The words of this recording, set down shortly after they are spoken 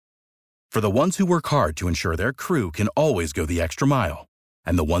For the ones who work hard to ensure their crew can always go the extra mile,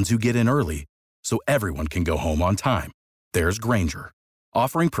 and the ones who get in early so everyone can go home on time, there's Grainger,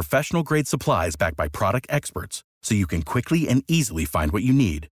 offering professional-grade supplies backed by product experts so you can quickly and easily find what you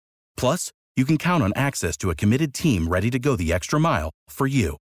need. Plus, you can count on access to a committed team ready to go the extra mile for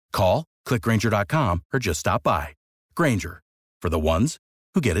you. Call, click Grainger.com, or just stop by. Grainger, for the ones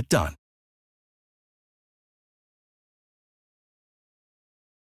who get it done.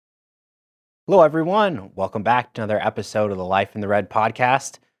 Hello, everyone. Welcome back to another episode of the Life in the Red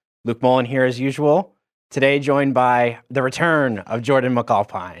podcast. Luke Mullen here as usual. Today joined by the return of Jordan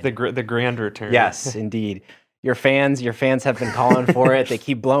McAlpine. The grand return. Yes, indeed. Your fans have been calling for it. They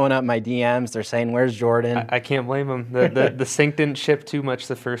keep blowing up my DMs. They're saying, "Where's Jordan?" I can't blame them. The sync didn't ship too much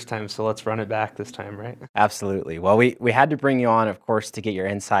the first time, so let's run it back this time, right? Absolutely. Well, we had to bring you on, of course, to get your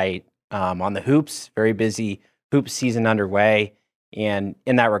insight on the hoops. Very busy hoops season underway. And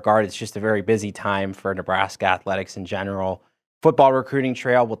in that regard, it's just a very busy time for Nebraska athletics in general. Football recruiting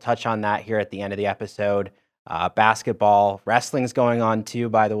trail, we'll touch on that here at the end of the episode. Basketball, wrestling's going on too,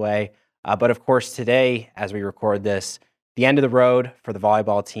 by the way. But of course, today, as we record this, the end of the road for the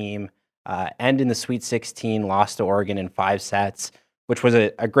volleyball team, end in the Sweet 16, lost to Oregon in 5 sets, which was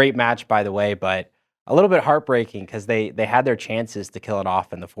a great match, by the way, but a little bit heartbreaking because they had their chances to kill it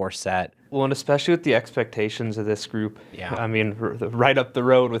off in the 4th set. Well, and especially with the expectations of this group. Yeah. I mean, right up the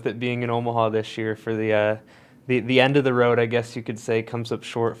road with it being in Omaha this year for the end of the road, I guess you could say, comes up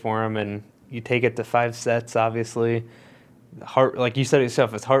short for them, and you take it to 5 sets, obviously. Like you said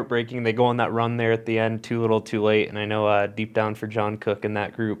yourself, it's heartbreaking. They go on that run there at the end, too little, too late, and I know deep down for John Cook and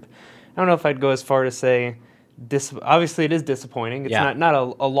that group, I don't know if I'd go as far to say obviously it is disappointing. It's not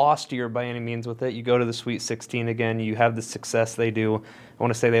a lost year by any means with it. You go to the Sweet 16 again, you have the success they do. I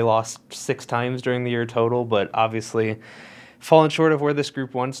want to say they lost 6 times during the year total, but obviously falling short of where this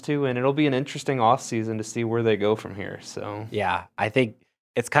group wants to, and it'll be an interesting offseason to see where they go from here. So yeah, I think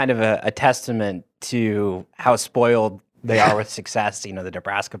it's kind of a testament to how spoiled they are with success, the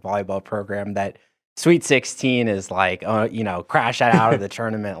Nebraska volleyball program, that Sweet 16 is like, crash out of the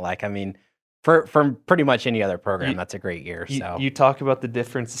tournament. Like, I mean, from pretty much any other program, that's a great year. So you talk about the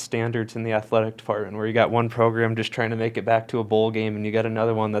difference of standards in the athletic department, where you got one program just trying to make it back to a bowl game, and you got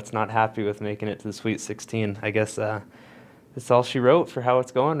another one that's not happy with making it to the Sweet 16. I guess that's all she wrote for how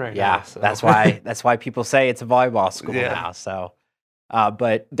it's going right now. Yeah, so. that's why people say it's a volleyball school now. So,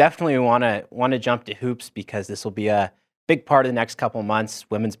 but definitely want to jump to hoops because this will be a big part of the next couple months.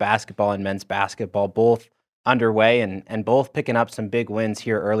 Women's basketball and men's basketball both underway and both picking up some big wins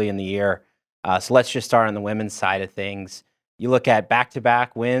here early in the year. So let's just start on the women's side of things. You look at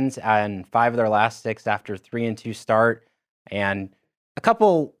back-to-back wins and 5 of their last 6 after 3-2 start, and a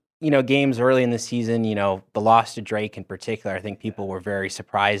couple games early in the season. The loss to Drake in particular, I think people were very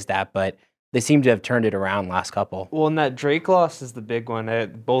surprised at, but they seem to have turned it around last couple. Well, and that Drake loss is the big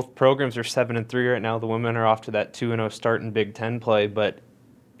one. Both programs are 7-3 right now. The women are off to that 2-0 start in Big Ten play, but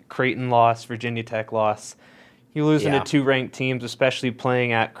Creighton loss, Virginia Tech loss. You losing to 2 ranked teams, especially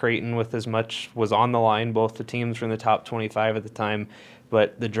playing at Creighton with as much was on the line. Both the teams were in the top 25 at the time,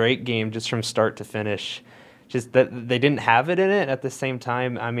 but the Drake game, just from start to finish, just that they didn't have it in it. At the same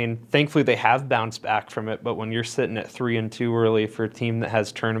time, I mean, thankfully they have bounced back from it, but when you're sitting at 3-2 early for a team that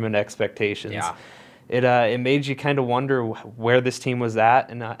has tournament expectations, it made you kind of wonder where this team was at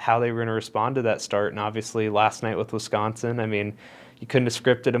and how they were going to respond to that start. And obviously last night with Wisconsin, I mean, you couldn't have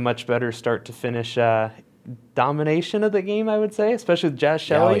scripted a much better start to finish domination of the game, I would say, especially with Jazz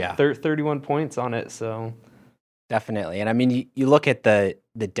Shelley, 31 points on it. So definitely. And I mean, you look at the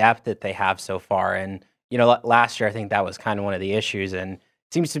depth that they have so far, and last year I think that was kind of one of the issues, and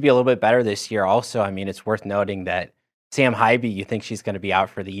it seems to be a little bit better this year also. I mean, it's worth noting that Sam Hybe, you think she's going to be out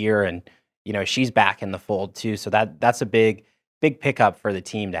for the year, and she's back in the fold too, so that's a big pickup for the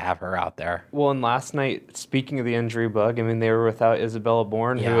team to have her out there. Well, and last night, speaking of the injury bug, I mean, they were without Isabella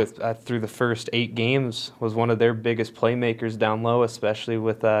Bourne, who through the first 8 games was one of their biggest playmakers down low, especially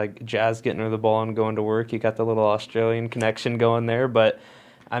with Jazz getting her the ball and going to work. You got the little Australian connection going there. But,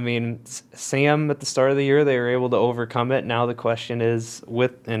 I mean, Sam, at the start of the year, they were able to overcome it. Now the question is,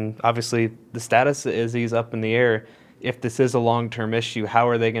 and obviously the status of Izzy's up in the air, if this is a long-term issue, how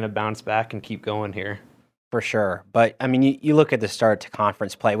are they going to bounce back and keep going here? For sure. But, I mean, you look at the start to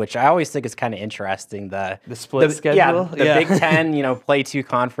conference play, which I always think is kind of interesting. The split schedule? The Big Ten, play 2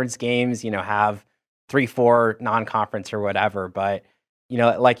 conference games, have 3-4 non-conference or whatever. But,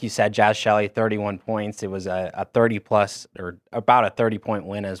 like you said, Jazz Shelley, 31 points. It was a 30-plus or about a 30-point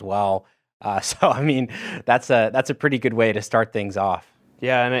win as well. So, I mean, that's a pretty good way to start things off.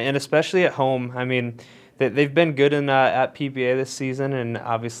 Yeah, and especially at home. I mean, they've been good in at PBA this season, and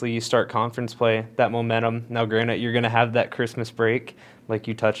obviously you start conference play, that momentum. Now, granted, you're going to have that Christmas break, like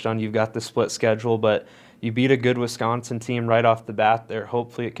you touched on. You've got the split schedule, but you beat a good Wisconsin team right off the bat there.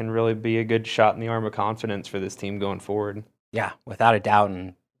 Hopefully it can really be a good shot in the arm of confidence for this team going forward. Yeah, without a doubt,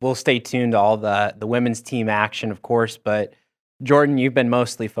 and we'll stay tuned to all the women's team action, of course, but Jordan, you've been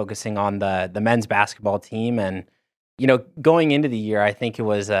mostly focusing on the men's basketball team, and going into the year, I think it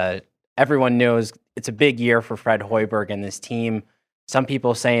was everyone knows it's a big year for Fred Hoiberg and this team. Some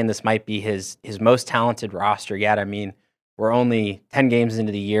people saying this might be his most talented roster yet. I mean, we're only 10 games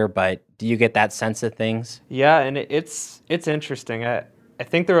into the year, but do you get that sense of things? Yeah, and it's interesting. I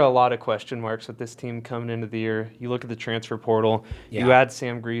think there are a lot of question marks with this team coming into the year. You look at the transfer portal, you add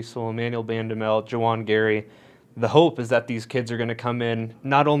Sam Griesel, Emmanuel Bandamel, Jawan Gary. The hope is that these kids are going to come in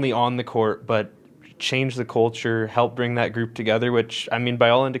not only on the court, but change the culture, help bring that group together, which, I mean, by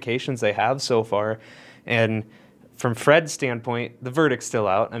all indications, they have so far. And from Fred's standpoint, the verdict's still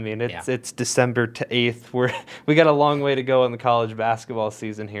out. I mean, it's December 8th. We got a long way to go in the college basketball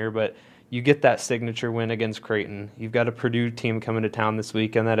season here, but you get that signature win against Creighton. You've got a Purdue team coming to town this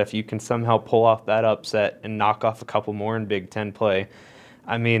weekend that if you can somehow pull off that upset and knock off a couple more in Big Ten play,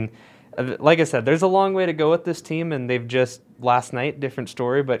 I mean, like I said, there's a long way to go with this team, and they've just, last night, different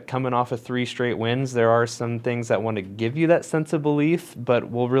story, but coming off of 3 straight wins, there are some things that want to give you that sense of belief, but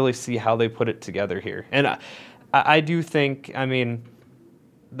we'll really see how they put it together here. And I do think, I mean,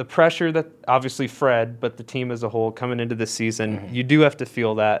 the pressure that, obviously Fred, but the team as a whole coming into this season, you do have to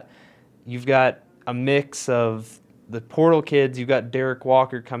feel that. You've got a mix of the portal kids, you've got Derek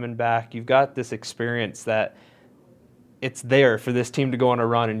Walker coming back, you've got this experience that it's there for this team to go on a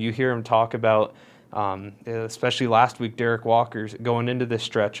run, and you hear him talk about, especially last week, Derek Walker's going into this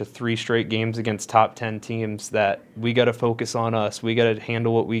stretch of 3 straight games against top 10 teams that we got to focus on us. We got to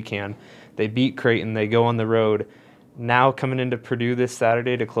handle what we can. They beat Creighton. They go on the road. Now coming into Purdue this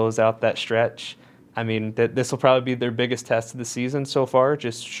Saturday to close out that stretch, I mean, this will probably be their biggest test of the season so far,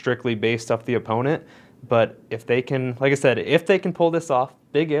 just strictly based off the opponent. But if they can, like I said, if they can pull this off,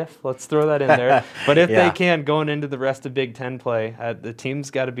 big if, let's throw that in there. But if they can, going into the rest of Big Ten play, the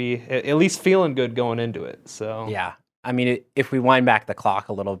team's got to be at least feeling good going into it. So yeah, I mean, if we wind back the clock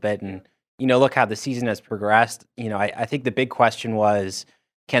a little bit and look how the season has progressed, I think the big question was,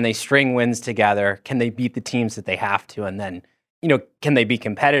 can they string wins together? Can they beat the teams that they have to? And then, can they be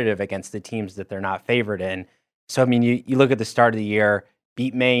competitive against the teams that they're not favored in? So I mean, you look at the start of the year,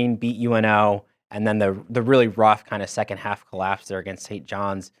 beat Maine, beat UNO. And then the really rough kind of second half collapse there against St.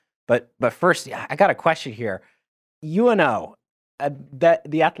 John's. But first, I got a question here. UNO,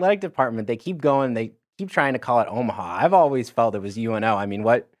 the athletic department, they keep going. They keep trying to call it Omaha. I've always felt it was UNO. I mean,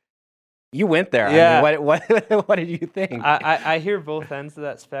 what you went there? Yeah. I mean, what did you think? I hear both ends of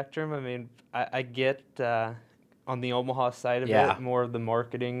that spectrum. I mean, I get on the Omaha side of it, more of the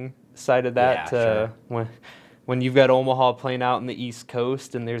marketing side of that. Sure. When you've got Omaha playing out in the East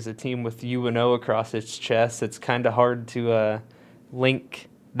Coast and there's a team with UNO across its chest, it's kind of hard to link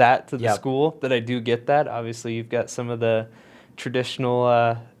that to the school. That I do get that. Obviously, you've got some of the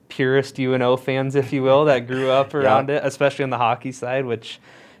traditional purist UNO fans, if you will, that grew up around it, especially on the hockey side, which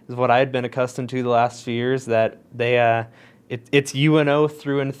is what I had been accustomed to the last few years, that they it's UNO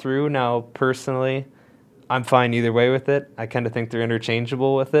through and through. Now, personally, I'm fine either way with it. I kind of think they're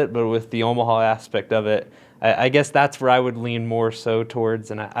interchangeable with it, but with the Omaha aspect of it, I guess that's where I would lean more so towards,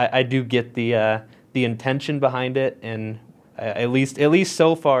 and I do get the intention behind it, and at least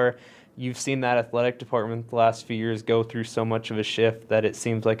so far, you've seen that athletic department the last few years go through so much of a shift that it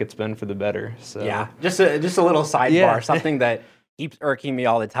seems like it's been for the better. So yeah, just a little sidebar, something that keeps irking me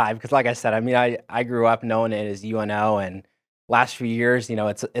all the time, because like I said, I mean, I grew up knowing it as UNO, and last few years,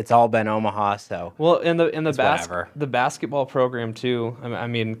 it's all been Omaha. So well, in the basketball program too. I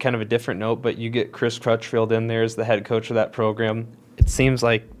mean, kind of a different note, but you get Chris Crutchfield in there as the head coach of that program. It seems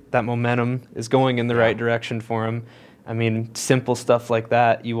like that momentum is going in the right direction for him. I mean, simple stuff like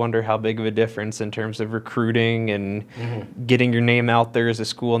that, you wonder how big of a difference in terms of recruiting and getting your name out there as a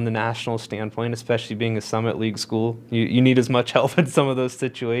school in the national standpoint, especially being a Summit League school. You need as much help in some of those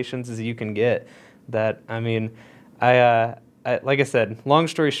situations as you can get. That, I mean, I like I said, long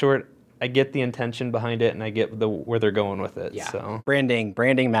story short, I get the intention behind it, and I get where they're going with it. Yeah, so branding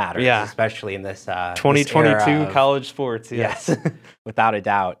matters, especially in this 2022 college sports. Yes, without a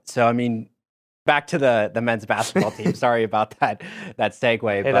doubt. So I mean, back to the men's basketball team. Sorry about that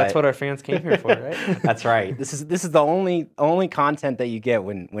segue. Hey, but that's what our fans came here for, right? That's right. This is the only content that you get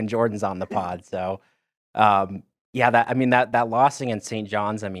when Jordan's on the pod. So, that loss against St.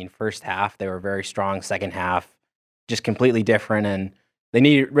 John's. I mean, first half they were very strong. Second half, just completely different. And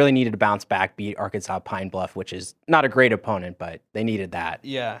they really needed to bounce back, beat Arkansas Pine Bluff, which is not a great opponent, but they needed that.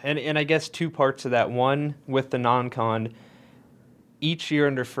 Yeah, and I guess two parts of that. One, with the non-con, each year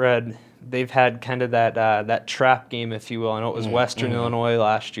under Fred, they've had kind of that trap game, if you will. I know it was Western Illinois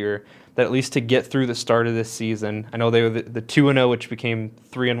last year, that at least to get through the start of this season, I know they were the 2-0, which became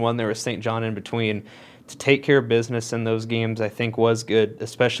 3-1. There was St. John in between. To take care of business in those games, I think, was good,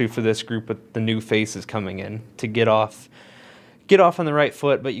 especially for this group with the new faces coming in, to get off on the right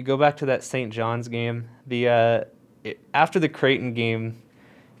foot. But you go back to that St. John's game. After the Creighton game,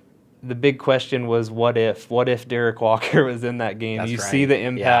 the big question was, what if Derek Walker was in that game? That's you right. see the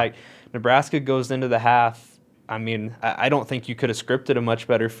impact. Yeah. Nebraska goes into the half. I mean, I don't think you could have scripted a much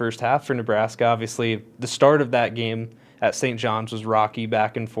better first half for Nebraska. Obviously, the start of that game at St. John's was rocky,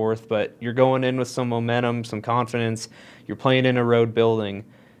 back and forth, but you're going in with some momentum, some confidence. You're playing in a road building.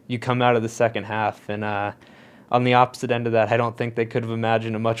 You come out of the second half, and on the opposite end of that, I don't think they could have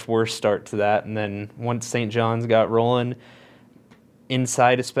imagined a much worse start to that. And then once St. John's got rolling,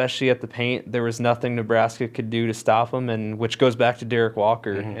 inside, especially at the paint, there was nothing Nebraska could do to stop them, and which goes back to Derek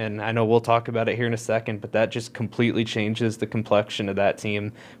Walker. And I know we'll talk about it here in a second, but that just completely changes the complexion of that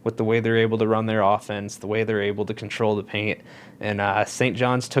team with the way they're able to run their offense, the way they're able to control the paint. And St.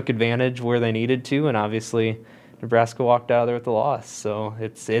 John's took advantage where they needed to, and obviously Nebraska walked out of there with the loss. So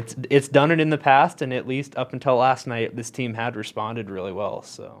it's done it in the past, and at least up until last night, this team had responded really well.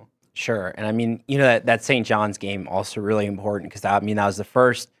 So. Sure. And I mean, that St. John's game also really important because, that was the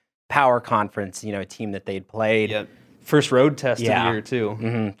first power conference, team that they'd played. Yep. First road test of the year,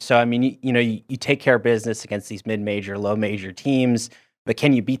 too. So, I mean, you take care of business against these mid-major, low-major teams, but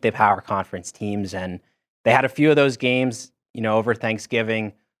can you beat the power conference teams? And they had a few of those games, over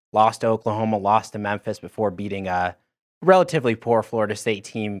Thanksgiving, lost to Oklahoma, lost to Memphis before beating a relatively poor Florida State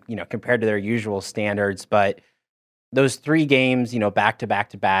team, compared to their usual standards. But those 3 games, back to back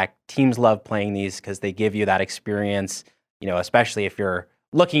to back, teams love playing these because they give you that experience, especially if you're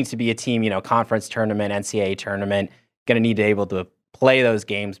looking to be a team, conference tournament, NCAA tournament, going to need to be able to play those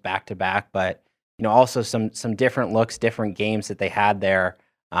games back to back. But, also some different looks, different games that they had there.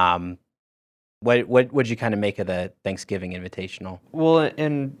 What would you kind of make of the Thanksgiving Invitational? Well,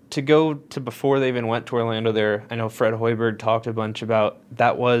 and to go to before they even went to Orlando there, I know Fred Hoiberg talked a bunch about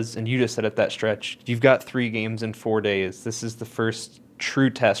that was, and you just said at that stretch, you've got 3 games in 4 days. This is the first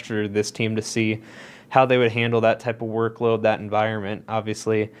true test for this team to see how they would handle that type of workload, that environment.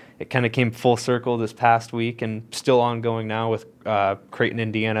 Obviously, it kind of came full circle this past week and still ongoing now with Creighton,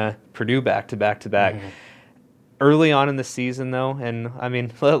 Indiana, Purdue back to back to back. Early on in the season, though, and I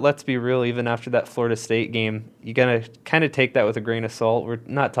mean, let's be real, even after that Florida State game, you got to kind of take that with a grain of salt. We're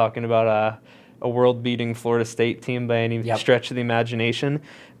not talking about a world-beating Florida State team by any stretch of the imagination,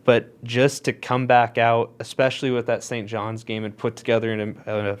 but just to come back out, especially with that St. John's game, and put together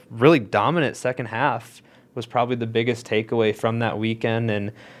a really dominant second half was probably the biggest takeaway from that weekend.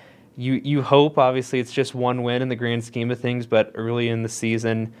 And you hope, obviously, it's just one win in the grand scheme of things, but early in the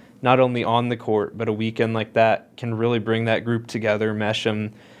season, not only on the court, but a weekend like that can really bring that group together, mesh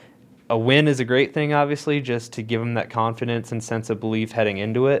them. A win is a great thing, obviously, just to give them that confidence and sense of belief heading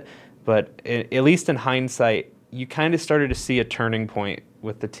into it. But at least in hindsight, you kind of started to see a turning point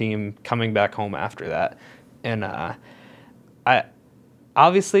with the team coming back home after that. And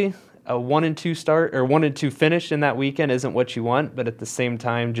obviously, a 1-2 start or 1-2 finish in that weekend isn't what you want, but at the same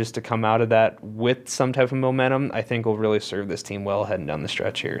time, just to come out of that with some type of momentum, I think will really serve this team well heading down the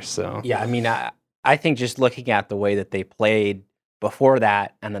stretch here. So yeah, I mean, I think just looking at the way that they played before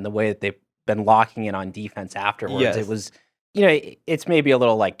that, and then the way that they've been locking in on defense afterwards, it was, it's maybe a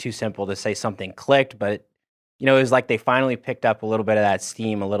little too simple to say something clicked, but it was like they finally picked up a little bit of that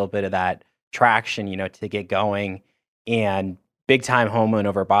steam, a little bit of that traction, to get going. And big time home win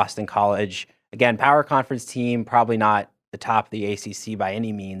over Boston College. Again, power conference team, probably not the top of the ACC by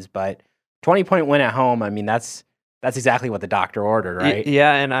any means, but 20-point win at home. I mean, that's exactly what the doctor ordered, right?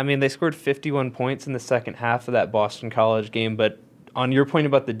 Yeah, and I mean, they scored 51 points in the second half of that Boston College game. But on your point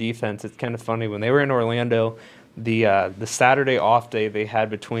about the defense, it's kind of funny. When they were in Orlando, the Saturday off day they had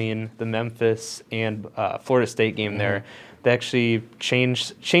between the Memphis and Florida State game there, they actually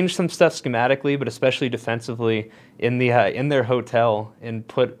changed some stuff schematically, but especially defensively in their hotel, and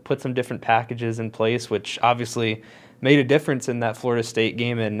put some different packages in place, which obviously made a difference in that Florida State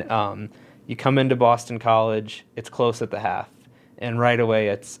game. And you come into Boston College, it's close at the half, and right away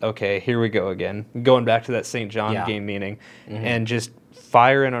it's okay. Here we go again, going back to that St. John game meeting, and just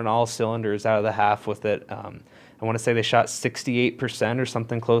firing on all cylinders out of the half with it. I want to say they shot 68% or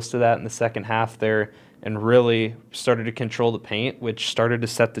something close to that in the second half there, and really started to control the paint, which started to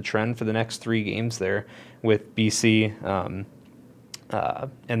set the trend for the next 3 games there with BC,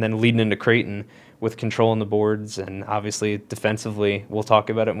 and then leading into Creighton with control on the boards, and obviously defensively, we'll talk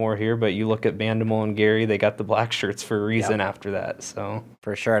about it more here, but you look at Vanderbilt and Gary, they got the black shirts for a reason after that. So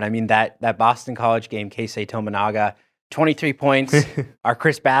for sure. And I mean, that Boston College game, Keisei Tominaga, 23 points. Our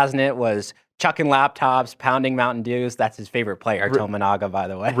Chris Basnett was chucking laptops, pounding Mountain Dews. That's his favorite player, Tominaga, by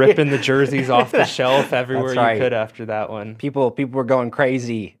the way. Ripping the jerseys off the shelf everywhere you could after that one. People were going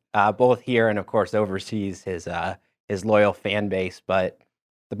crazy, both here and, of course, overseas, his loyal fan base. But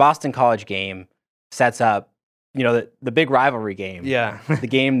the Boston College game sets up, the big rivalry game. Yeah. The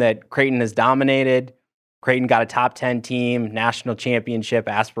game that Creighton has dominated. Creighton got a top 10 team, national championship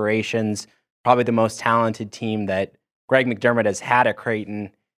aspirations, probably the most talented team that Greg McDermott has had at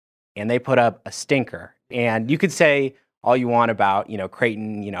Creighton, and they put up a stinker. And you could say all you want about,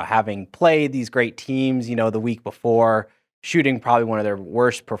 Creighton, having played these great teams, the week before, shooting probably one of their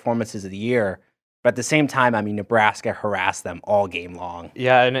worst performances of the year. But at the same time, I mean, Nebraska harassed them all game long.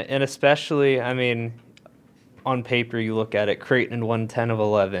 Yeah, and especially, I mean, on paper, you look at it, Creighton had won 10 of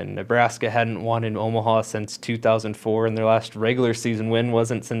 11. Nebraska hadn't won in Omaha since 2004, and their last regular season win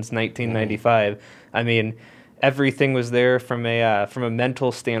wasn't since 1995. I mean, everything was there from a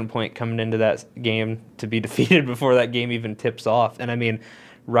mental standpoint coming into that game to be defeated before that game even tips off. And I mean,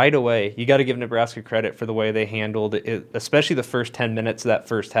 right away, you got to give Nebraska credit for the way they handled it, especially the first 10 minutes of that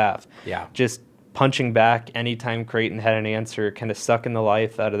first half. Yeah. Just punching back anytime Creighton had an answer, kind of sucking the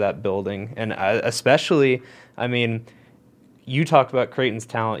life out of that building. And especially, I mean, you talk about Creighton's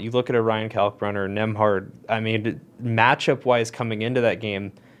talent. You look at a Ryan Kalkbrenner, Nemhard. I mean, matchup-wise coming into that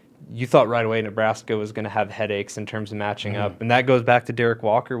game, you thought right away Nebraska was going to have headaches in terms of matching up. And that goes back to Derek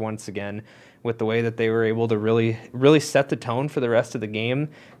Walker once again with the way that they were able to really set the tone for the rest of the game.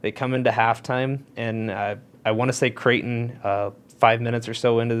 They come into halftime, and I want to say Creighton, 5 minutes or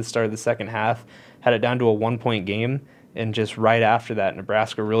so into the start of the second half, had it down to a 1-point game. And just right after that,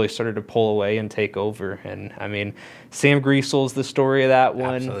 Nebraska really started to pull away and take over. And, I mean, Sam Griesel's the story of that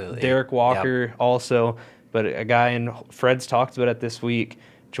one. Absolutely. Derek Walker also. But a guy, and Fred's talked about it this week,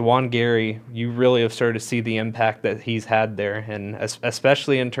 Juwan Gary, you really have started to see the impact that he's had there. And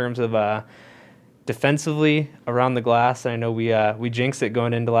especially in terms of defensively around the glass. I know we jinxed it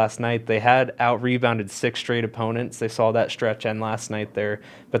going into last night. They had out-rebounded 6 straight opponents. They saw that stretch end last night there.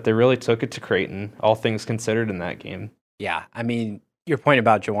 But they really took it to Creighton, all things considered, in that game. Yeah, I mean, your point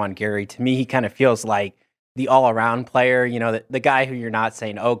about Juwan Gary, to me, he kind of feels like the all-around player, the guy who you're not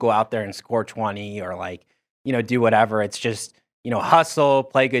saying, oh, go out there and score 20 or do whatever. It's just, hustle,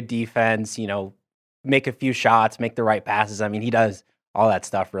 play good defense, make a few shots, make the right passes. I mean, he does all that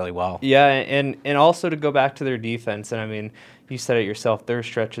stuff really well. Yeah, and also to go back to their defense, and I mean, you said it yourself, there were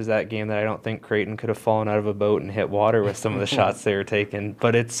stretches that game that I don't think Creighton could have fallen out of a boat and hit water with some of the shots they were taking.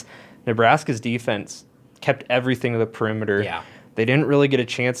 But it's Nebraska's defense kept everything to the perimeter. Yeah. They didn't really get a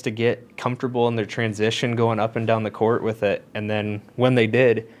chance to get comfortable in their transition going up and down the court with it. And then when they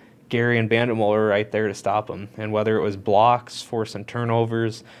did, Gary and Vanderbilt were right there to stop them. And whether it was blocks, forcing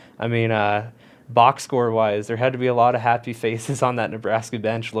turnovers, I mean, box score-wise, there had to be a lot of happy faces on that Nebraska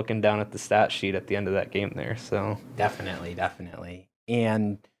bench looking down at the stat sheet at the end of that game there. So Definitely.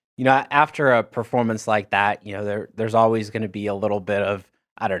 And, after a performance like that, there's always going to be a little bit of,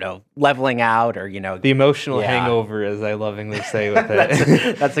 I don't know, leveling out or, the emotional hangover, as I lovingly say with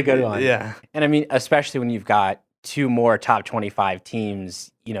it. That's a good one. Yeah. And I mean, especially when you've got 2 more top 25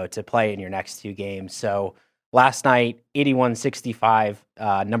 teams, to play in your next 2 games. So last night, 81-65,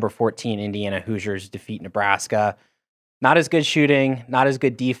 number 14 Indiana Hoosiers defeat Nebraska. Not as good shooting, not as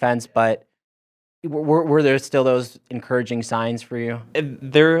good defense, but were there still those encouraging signs for you?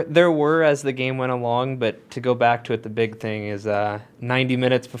 There were as the game went along, but to go back to it, the big thing is 90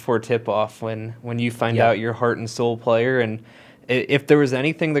 minutes before tip-off when you find out your heart and soul player. And if there was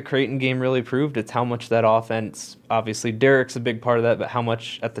anything the Creighton game really proved, it's how much that offense, obviously Derek's a big part of that, but how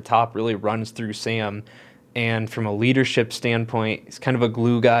much at the top really runs through Sam. And from a leadership standpoint, he's kind of a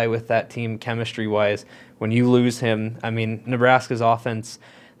glue guy with that team chemistry-wise. When you lose him, I mean, Nebraska's offense,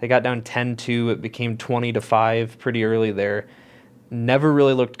 they got down 10-2. It became 20-5 pretty early there. Never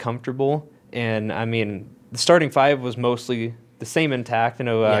really looked comfortable. And, I mean, the starting 5 was mostly the same intact. I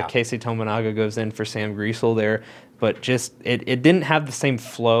know Keisei Tominaga goes in for Sam Griesel there. But just it didn't have the same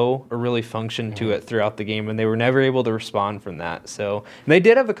flow or really function to it throughout the game, and they were never able to respond from that. So they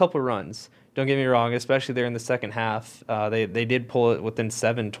did have a couple runs. Don't get me wrong, especially there in the second half. They did pull it within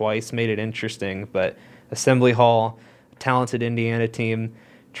 7 twice, made it interesting. But Assembly Hall, talented Indiana team.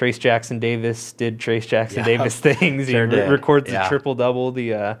 Trace Jackson Davis did Trace Jackson Davis things. Sure he did. records the triple-double,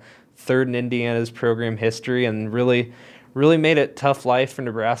 the 3rd in Indiana's program history, and really made it tough life for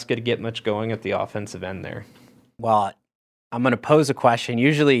Nebraska to get much going at the offensive end there. Well, I'm going to pose a question.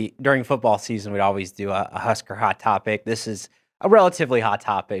 Usually during football season, we'd always do a Husker hot topic. This is a relatively hot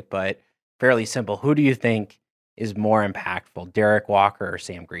topic, but fairly simple. Who do you think is more impactful, Derek Walker or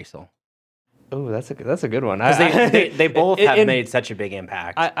Sam Griesel? Oh, that's a good one. Because they both have made such a big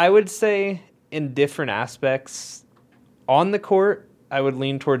impact. I would say in different aspects. On the court, I would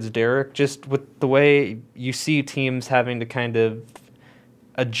lean towards Derek, just with the way you see teams having to kind of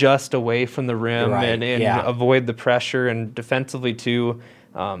adjust away from the rim and avoid the pressure, and defensively too.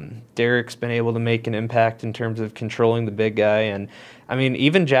 Derek's been able to make an impact in terms of controlling the big guy, and I mean,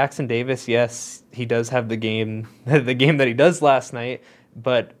 even Jackson Davis, yes, he does have the game that he does last night,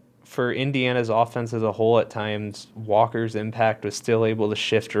 but for Indiana's offense as a whole at times, Walker's impact was still able to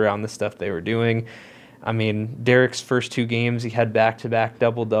shift around the stuff they were doing. I mean, Derek's first 2 games, he had back-to-back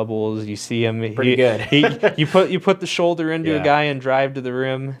double-doubles. You see him. Pretty good. You put the shoulder into a guy and drive to the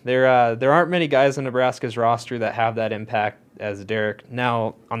rim. There aren't many guys on Nebraska's roster that have that impact as Derek.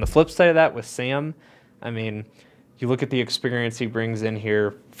 Now, on the flip side of that with Sam, I mean, you look at the experience he brings in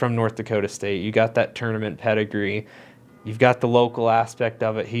here from North Dakota State. You got that tournament pedigree. You've got the local aspect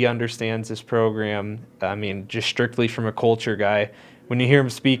of it. He understands this program. I mean, just strictly from a culture guy. When you hear him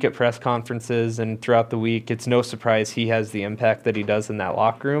speak at press conferences and throughout the week, it's no surprise he has the impact that he does in that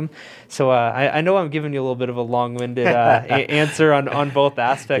locker room. So I know I'm giving you a little bit of a long-winded answer on both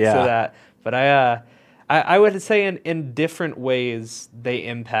aspects of that, but I would say in different ways they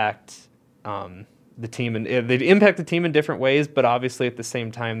impact the team, and they impact the team in different ways. But obviously at the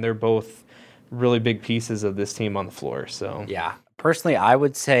same time, they're both really big pieces of this team on the floor. So yeah. Personally, I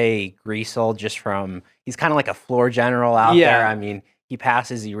would say Griesel, just from he's kind of like a floor general out there. I mean, he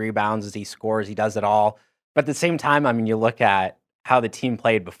passes, he rebounds, he scores, he does it all. But at the same time, I mean, you look at how the team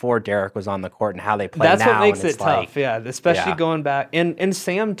played before Derek was on the court and how they play now. That's what makes it tough, especially going back. And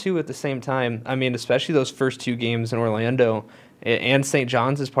Sam, too, at the same time. I mean, especially those first 2 games in Orlando, and St.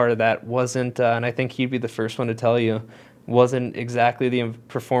 John's as part of that, wasn't, and I think he'd be the first one to tell you, wasn't exactly the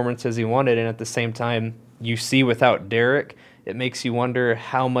performance as he wanted. And at the same time, you see without Derek, it makes you wonder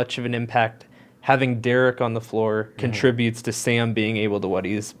how much of an impact having Derek on the floor contributes to Sam being able to what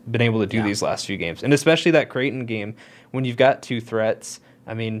he's been able to do these last few games. And especially that Creighton game, when you've got 2 threats.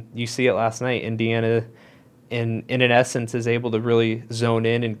 I mean, you see it last night. Indiana, in an essence, is able to really zone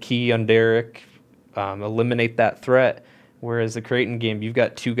in and key on Derek, eliminate that threat. Whereas the Creighton game, you've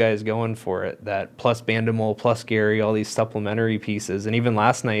got 2 guys going for it, that plus Bandemol, plus Gary, all these supplementary pieces. And even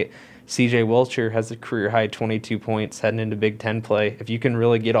last night, C.J. Wilcher has a career-high 22 points heading into Big Ten play. If you can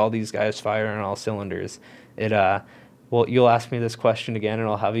really get all these guys firing on all cylinders, well, you'll ask me this question again, and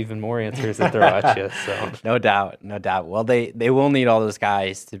I'll have even more answers to throw at you. So. No doubt. Well, they will need all those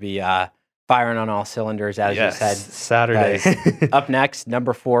guys to be firing on all cylinders, as you said. Saturday. Up next,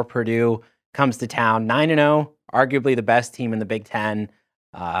 number 4, Purdue comes to town, 9-0, arguably the best team in the Big Ten.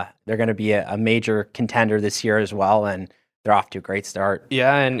 They're going to be a major contender this year as well, and they're off to a great start.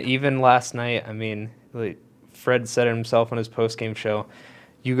 Yeah, and even last night, I mean, Fred said it himself on his postgame show,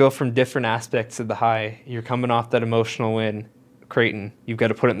 you go from different aspects of the high. You're coming off that emotional win, Creighton. You've got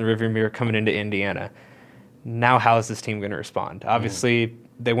to pput it in the rearview mirror coming into Indiana. Now how is this team going to respond? Obviously,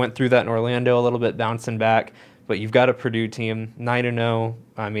 they went through that in Orlando a little bit, bouncing back. But you've got a Purdue team, 9-0.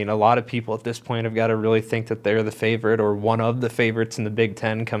 I mean, a lot of people at this point have got to really think that they're the favorite or one of the favorites in the Big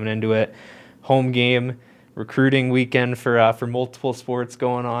Ten coming into it. Home game, recruiting weekend for multiple sports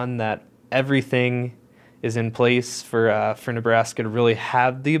going on, that everything is in place for Nebraska to really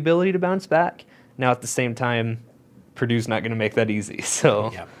have the ability to bounce back. Now, at the same time, Purdue's not going to make that easy.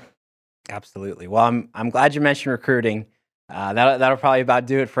 So, yeah, absolutely. Well, I'm glad you mentioned recruiting. That'll probably about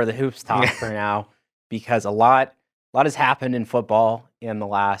do it for the hoops talk for now, because a lot has happened in football in the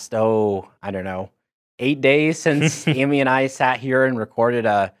last 8 days since Amy and I sat here and recorded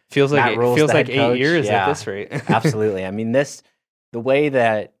a feels like 8 years at this rate. Absolutely. I mean, the way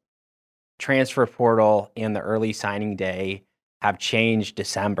that transfer portal and the early signing day have changed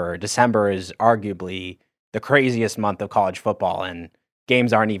December. December is arguably the craziest month of college football, and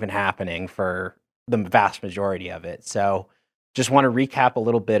games aren't even happening for the vast majority of it. So just want to recap a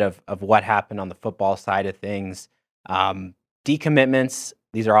little bit of what happened on the football side of things. Decommitments,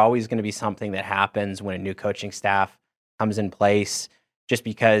 these are always going to be something that happens when a new coaching staff comes in place, just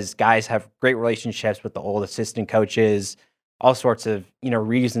because guys have great relationships with the old assistant coaches, all sorts of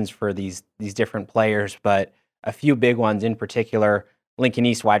reasons for these different players, but a few big ones in particular. Lincoln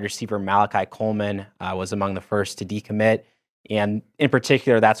East wide receiver Malachi Coleman was among the first to decommit, and in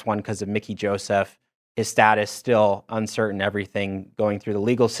particular, that's one because of Mickey Joseph. His status still uncertain, everything going through the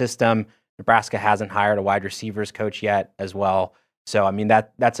legal system. Nebraska hasn't hired a wide receivers coach yet as well. So, I mean,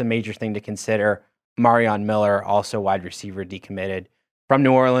 that's a major thing to consider. Marion Miller, also wide receiver, decommitted from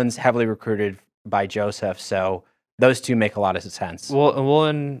New Orleans, heavily recruited by Joseph. So those two make a lot of sense. Well,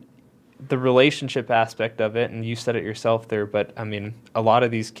 in the relationship aspect of it, and you said it yourself there, but I mean, a lot of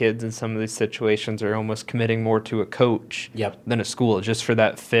these kids in some of these situations are almost committing more to a coach than a school, just for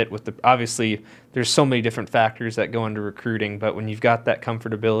that fit with the. Obviously, there's so many different factors that go into recruiting, but when you've got that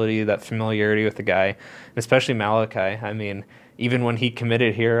comfortability, that familiarity with the guy, especially Malachi, I mean, even when he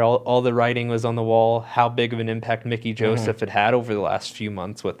committed here, all the writing was on the wall, how big of an impact Mickey Joseph had over the last few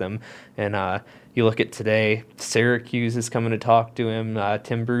months with him. And you look at today, Syracuse is coming to talk to him,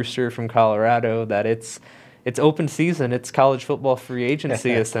 Tim Brewster from Colorado, that it's open season. It's college football free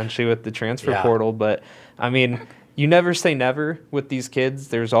agency, essentially, with the transfer portal. But, I mean, you never say never with these kids.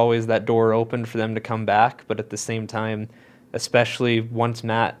 There's always that door open for them to come back. But at the same time, especially once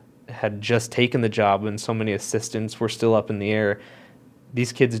Matt had just taken the job and so many assistants were still up in the air,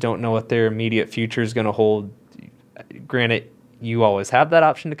 these kids don't know what their immediate future is going to hold. Granted, you always have that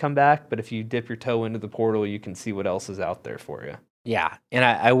option to come back, but if you dip your toe into the portal, you can see what else is out there for you. Yeah, and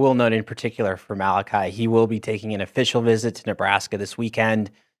I will note in particular for Malachi, he will be taking an official visit to Nebraska this weekend,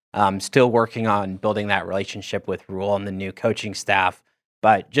 still working on building that relationship with Rule and the new coaching staff,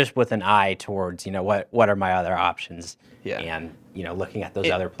 but just with an eye towards, what are my other options? Yeah. And, looking at those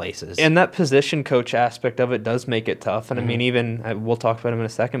other places. And that position coach aspect of it does make it tough. And I mean, even, we'll talk about him in a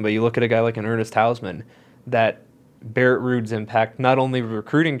second, but you look at a guy like an Ernest Hausman, that Barrett Ruud's impact, not only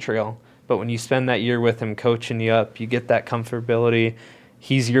recruiting trail, but when you spend that year with him coaching you up, you get that comfortability.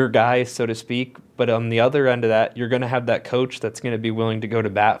 He's your guy, so to speak. But on the other end of that, you're going to have that coach that's going to be willing to go to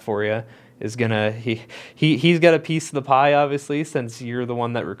bat for you. He's got a piece of the pie, obviously, since you're the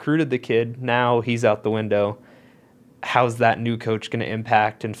one that recruited the kid. Now he's out the window. How's that new coach going to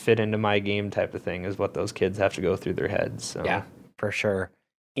impact and fit into my game type of thing is what those kids have to go through their heads. So. Yeah, for sure.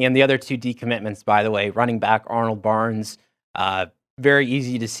 And the other two decommitments, by the way, running back Arnold Barnes, very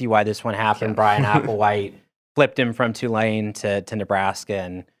easy to see why this one happened. Brian Applewhite flipped him from Tulane to Nebraska,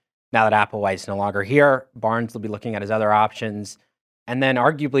 and now that Applewhite's no longer here, Barnes will be looking at his other options. And then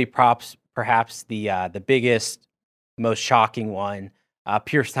arguably perhaps the biggest, most shocking one,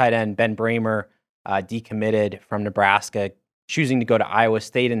 Pierce tight end Ben Bramer decommitted from Nebraska, choosing to go to Iowa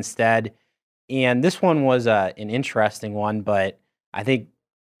State instead. And this one was an interesting one, but I think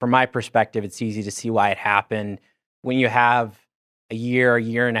from my perspective, it's easy to see why it happened. When you have a year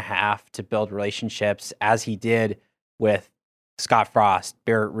and a half to build relationships, as he did with Scott Frost,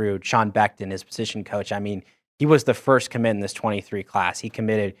 Barrett Ruud, Sean Beckton, his position coach. I mean, he was the first commit in this 23 class. He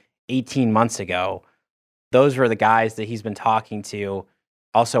committed 18 months ago. Those were the guys that he's been talking to.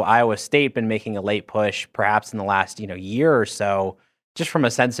 Also, Iowa State been making a late push, perhaps in the last year or so, just from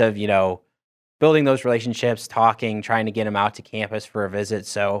a sense of building those relationships, talking, trying to get him out to campus for a visit.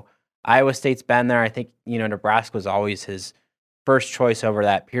 So Iowa State's been there. I think Nebraska was always his first choice over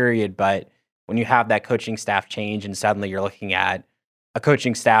that period. But when you have that coaching staff change and suddenly you're looking at a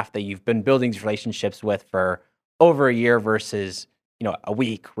coaching staff that you've been building these relationships with for over a year versus a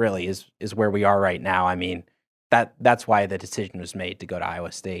week, really is where we are right now. I mean, that's why the decision was made to go to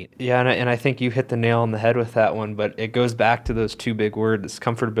Iowa State. Yeah, and I think you hit the nail on the head with that one, but it goes back to those two big words,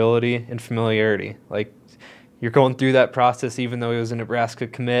 comfortability and familiarity. Like, you're going through that process even though he was a Nebraska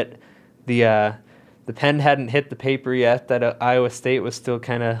commit. The pen hadn't hit the paper yet, that Iowa State was still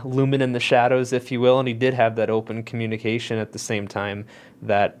kind of looming in the shadows, if you will, and he did have that open communication at the same time.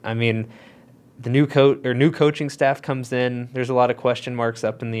 That, I mean, the new coaching staff comes in, there's a lot of question marks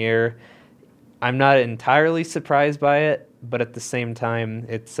up in the air. I'm not entirely surprised by it, but at the same time,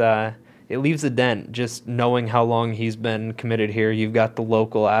 it leaves a dent just knowing how long he's been committed here. You've got the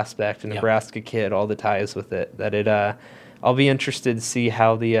local aspect, a Nebraska kid, all the ties with it. I'll be interested to see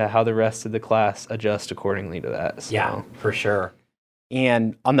how the rest of the class adjust accordingly to that. So. Yeah, for sure.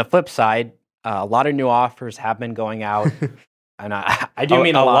 And on the flip side, a lot of new offers have been going out. And I do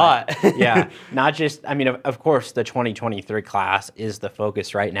mean a lot. Yeah, not just, I mean, of course, the 2023 class is the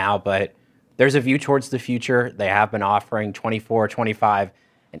focus right now, but there's a view towards the future. They have been offering 24, 25,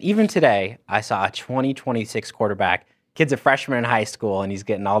 and even today, I saw a 2026 quarterback. Kid's a freshman in high school, and he's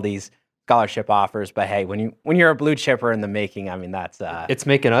getting all these scholarship offers. But hey, when you're a blue chipper in the making, I mean, that's it's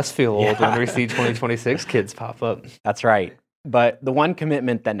making us feel old when we see 2026 kids pop up. That's right. But the one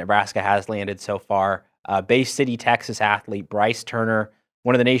commitment that Nebraska has landed so far, Bay City, Texas athlete Bryce Turner,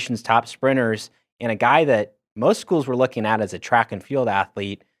 one of the nation's top sprinters, and a guy that most schools were looking at as a track and field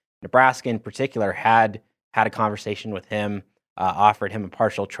athlete. Nebraska in particular had a conversation with him, offered him a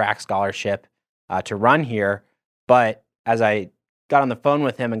partial track scholarship to run here. But as I got on the phone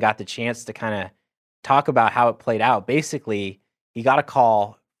with him and got the chance to kind of talk about how it played out, basically he got a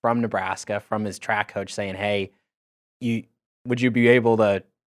call from Nebraska, from his track coach saying, hey, would you be able to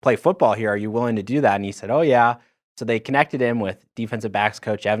play football here? Are you willing to do that? And he said, oh, yeah. So they connected him with defensive backs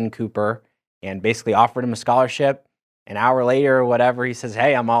coach Evan Cooper and basically offered him a scholarship. An hour later or whatever, he says,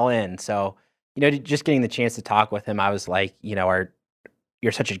 hey, I'm all in. So, just getting the chance to talk with him, I was like, you're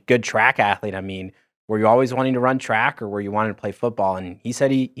such a good track athlete. I mean, were you always wanting to run track or were you wanting to play football? And he said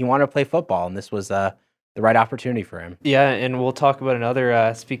he wanted to play football, and this was the right opportunity for him. Yeah, and we'll talk about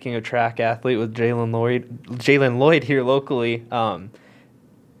another, speaking of track athlete, with Jalen Lloyd here locally.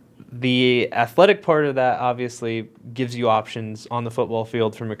 The athletic part of that obviously gives you options on the football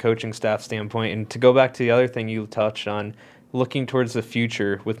field from a coaching staff standpoint. And to go back to the other thing you touched on, looking towards the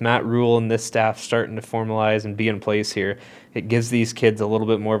future with Matt Rule and this staff starting to formalize and be in place here, it gives these kids a little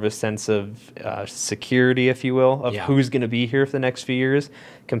bit more of a sense of security, if you will, of who's going to be here for the next few years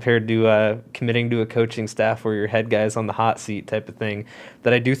compared to committing to a coaching staff where your head guy's on the hot seat type of thing.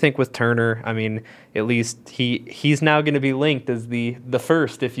 That I do think with Turner, I mean, at least he's now going to be linked as the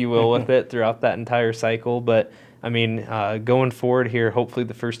first, if you will, with it throughout that entire cycle. But I mean, going forward here, hopefully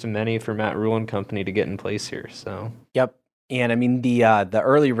the first of many for Matt Rule and company to get in place here. So. Yep. And I mean, the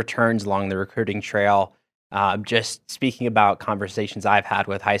early returns along the recruiting trail, just speaking about conversations I've had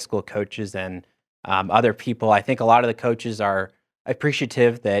with high school coaches and other people, I think a lot of the coaches are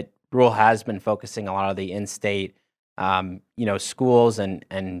appreciative that Rule has been focusing a lot of the in-state, schools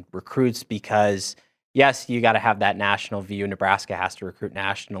and recruits because, yes, you got to have that national view. Nebraska has to recruit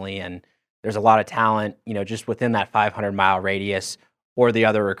nationally, and there's a lot of talent, just within that 500-mile radius or the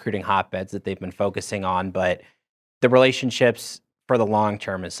other recruiting hotbeds that they've been focusing on. But the relationships for the long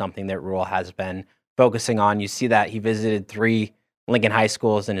term is something that Rule has been focusing on. You see that he visited 3 Lincoln high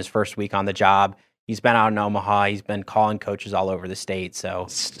schools in his first week on the job. He's been out in Omaha. He's been calling coaches all over the state. So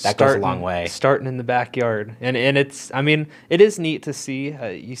that goes a long way. Starting in the backyard. And it's, I mean, it is neat to see.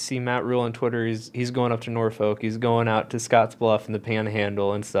 You see Matt Rule on Twitter. He's going up to Norfolk. He's going out to Scottsbluff and the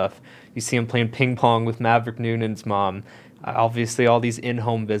Panhandle and stuff. You see him playing ping pong with Maverick Noonan's mom. Obviously, all these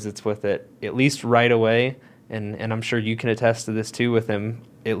in-home visits with it, at least right away. And I'm sure you can attest to this too with him.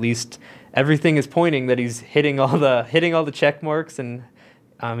 At least everything is pointing that he's hitting all the check marks, and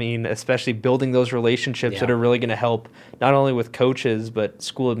I mean, especially building those relationships that are really going to help not only with coaches but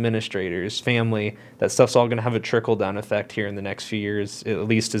school administrators, family. That stuff's all going to have a trickle down effect here in the next few years. At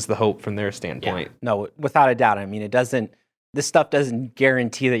least is the hope from their standpoint. Yeah. No, without a doubt. I mean, this stuff doesn't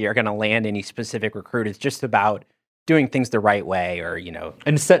guarantee that you're going to land any specific recruit. It's just about doing things the right way, or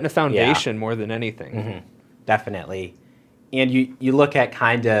and setting a foundation more than anything. Mm-hmm. Definitely. And you look at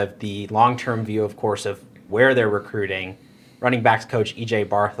kind of the long-term view, of course, of where they're recruiting. Running backs coach E.J.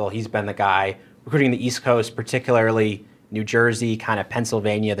 Barthel, he's been the guy recruiting the East Coast, particularly New Jersey, kind of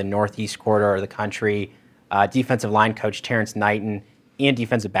Pennsylvania, the northeast corridor of the country. Defensive line coach Terrence Knighton and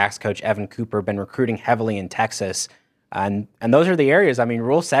defensive backs coach Evan Cooper have been recruiting heavily in Texas. And those are the areas. I mean,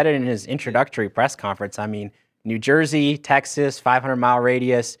 Rule said it in his introductory press conference. I mean, New Jersey, Texas, 500-mile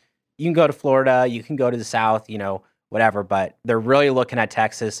radius. You can go to Florida, you can go to the South, whatever, but they're really looking at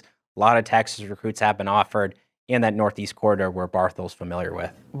Texas. A lot of Texas recruits have been offered in that northeast corridor where Barthel's familiar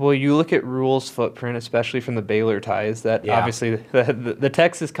with. Well, you look at Rule's footprint, especially from the Baylor ties, that obviously the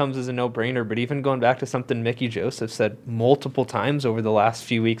Texas comes as a no-brainer, but even going back to something Mickey Joseph said multiple times over the last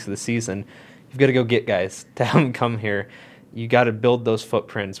few weeks of the season, you've got to go get guys to have them come here. You got to build those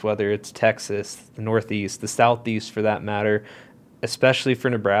footprints, whether it's Texas, the Northeast, the Southeast for that matter, especially for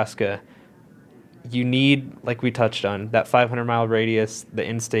Nebraska. You need, like we touched on, that 500-mile radius, the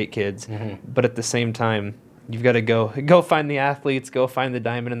in-state kids, but at the same time, you've got to go find the athletes, go find the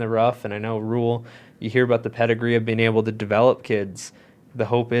diamond in the rough. And I know Rule, you hear about the pedigree of being able to develop kids. The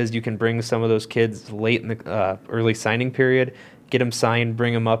hope is you can bring some of those kids late in the early signing period, get them signed,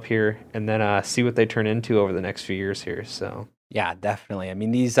 bring them up here, and then see what they turn into over the next few years here. So yeah, definitely. I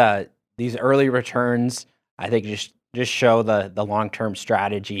mean, these early returns, I think, just show the long-term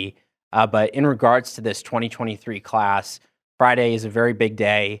strategy. But in regards to this 2023 class, Friday is a very big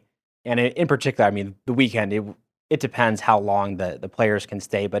day. And in particular, I mean, the weekend, it depends how long the players can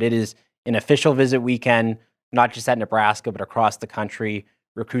stay. But it is an official visit weekend, not just at Nebraska, but across the country.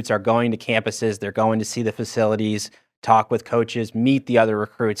 Recruits are going to campuses. They're going to see the facilities, talk with coaches, meet the other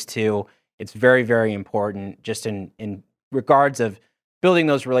recruits too. It's very, very important just in regards of building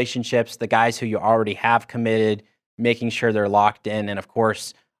those relationships, the guys who you already have committed, making sure they're locked in. And of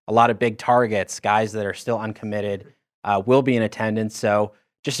course, a lot of big targets, guys that are still uncommitted, will be in attendance. So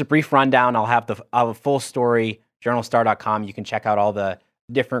just a brief rundown. I'll have a full story, journalstar.com. You can check out all the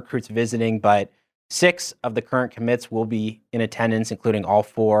different recruits visiting, but 6 of the current commits will be in attendance, including all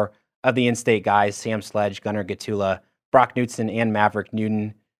 4 of the in-state guys, Sam Sledge, Gunnar Gatula, Brock Knutson, and Maverick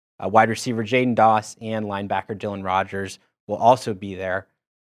Newton. Wide receiver Jaden Doss and linebacker Dylan Rogers will also be there.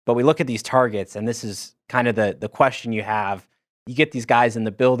 But we look at these targets, and this is kind of the question you have. You get these guys in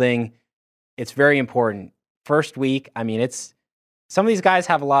the building. It's very important. First week, I mean, some of these guys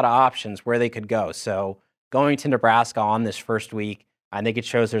have a lot of options where they could go. So going to Nebraska on this first week, I think it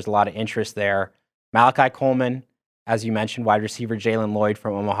shows there's a lot of interest there. Malachi Coleman, as you mentioned, wide receiver Jalen Lloyd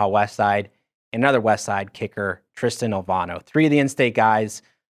from Omaha West Side, another West Side kicker, Tristan Alvano. 3 of the in-state guys.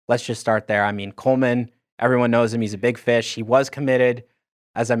 Let's just start there. I mean, Coleman, everyone knows him. He's a big fish. He was committed.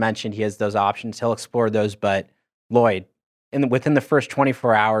 As I mentioned, he has those options. He'll explore those. But Lloyd, within the first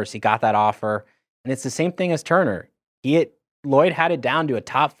 24 hours, he got that offer. And it's the same thing as Turner. Lloyd had it down to a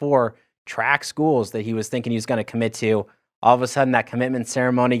top 4 track schools that he was thinking he was going to commit to. All of a sudden, that commitment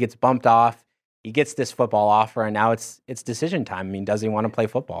ceremony gets bumped off. He gets this football offer, and now it's decision time. I mean, does he want to play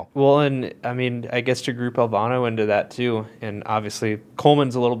football? Well, and I mean, I guess to group Alvano into that too, and obviously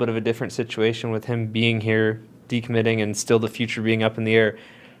Coleman's a little bit of a different situation with him being here, decommitting, and still the future being up in the air.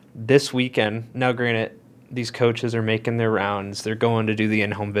 This weekend, now granted, these coaches are making their rounds. They're going to do the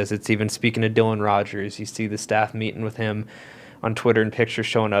in-home visits. Even speaking of Dylan Rogers, you see the staff meeting with him on Twitter and pictures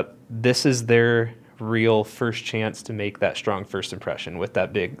showing up. This is their real first chance to make that strong first impression with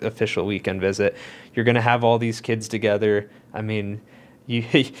that big official weekend visit. You're going to have all these kids together. I mean,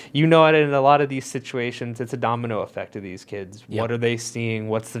 you know it in a lot of these situations, it's a domino effect of these kids. Yep. What are they seeing?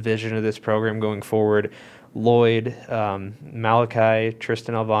 What's the vision of this program going forward? Lloyd, Malachi,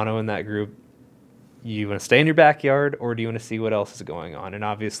 Tristan Alvano in that group. You want to stay in your backyard, or do you want to see what else is going on? And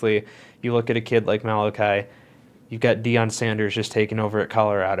obviously, you look at a kid like Malachi, you've got Deion Sanders just taking over at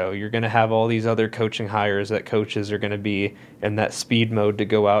Colorado. You're going to have all these other coaching hires that coaches are going to be in that speed mode to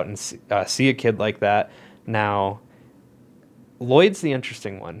go out and see a kid like that. Now, Lloyd's the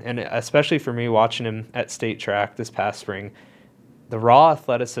interesting one, and especially for me watching him at state track this past spring, the raw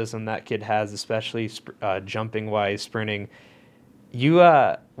athleticism that kid has, especially jumping-wise, sprinting.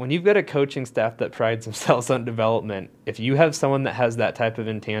 When you've got a coaching staff that prides themselves on development, if you have someone that has that type of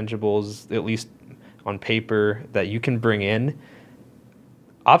intangibles, at least on paper, that you can bring in,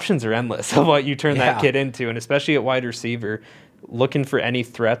 options are endless of what you turn that kid into, and especially at wide receiver, looking for any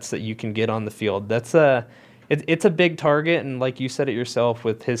threats that you can get on the field. It's a big target, and like you said it yourself,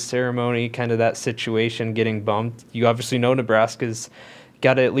 with his ceremony, kind of that situation getting bumped, you obviously know Nebraska's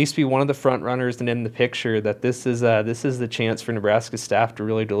got to at least be one of the front runners and in the picture, that this is the chance for Nebraska staff to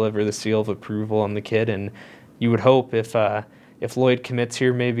really deliver the seal of approval on the kid. And you would hope if Lloyd commits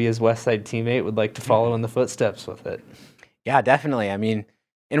here, maybe his West Side teammate would like to follow in the footsteps with it. Yeah, definitely. I mean,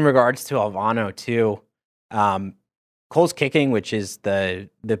 in regards to Alvano too, Cole's Kicking, which is the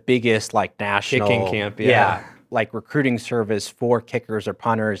biggest like national kicking camp, like recruiting service for kickers or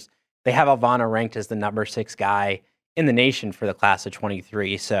punters, they have Alvano ranked as the number 6 guy in the nation for the class of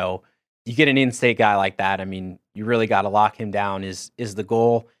 23. So you get an in-state guy like that, I mean, you really got to lock him down is the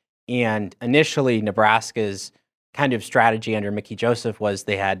goal. And initially, Nebraska's kind of strategy under Mickey Joseph was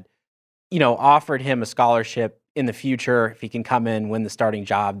they had, offered him a scholarship in the future. If he can come in, win the starting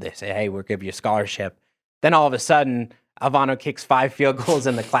job, they say, hey, we'll give you a scholarship. Then all of a sudden, Alvano kicks 5 field goals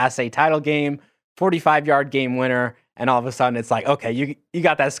in the Class A title game, 45-yard game winner, and all of a sudden it's like, okay, you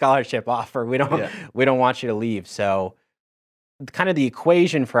got that scholarship offer. We don't want you to leave. So kind of the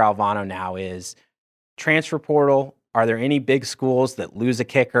equation for Alvano now is transfer portal. Are there any big schools that lose a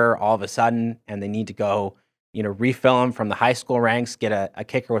kicker all of a sudden and they need to go, refill him from the high school ranks, get a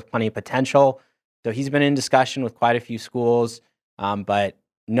kicker with plenty of potential? So he's been in discussion with quite a few schools, but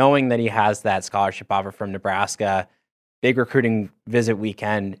knowing that he has that scholarship offer from Nebraska, big recruiting visit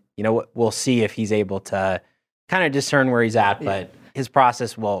weekend, we'll see if he's able to kind of discern where he's at, but his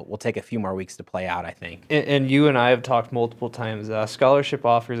process will take a few more weeks to play out, I think. And you and I have talked multiple times, scholarship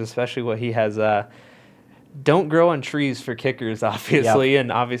offers, especially what he has, don't grow on trees for kickers, obviously. Yep.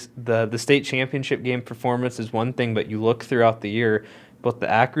 And obviously the state championship game performance is one thing, but you look throughout the year, both the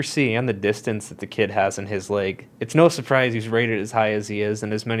accuracy and the distance that the kid has in his leg. It's no surprise he's rated as high as he is,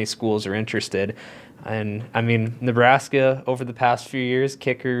 and as many schools are interested. And, I mean, Nebraska, over the past few years,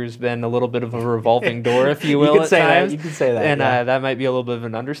 kicker's been a little bit of a revolving door, if you will, at times. You could say that. And that might be a little bit of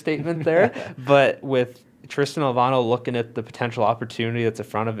an understatement there. But with Tristan Alvano looking at the potential opportunity that's in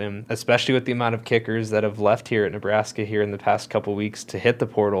front of him, especially with the amount of kickers that have left here at Nebraska here in the past couple weeks to hit the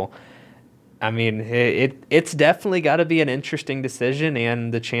portal, I mean, it's definitely got to be an interesting decision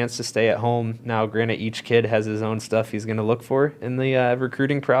and the chance to stay at home. Now, granted, each kid has his own stuff he's going to look for in the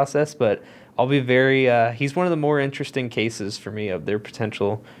recruiting process, but I'll be he's one of the more interesting cases for me of their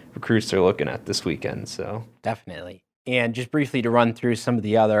potential recruits they're looking at this weekend. So definitely. And just briefly to run through some of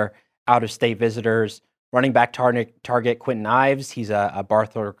the other out-of-state visitors, running back target Quentin Ives. He's a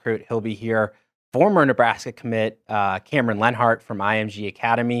Barthel recruit. He'll be here. Former Nebraska commit Cameron Lenhart from IMG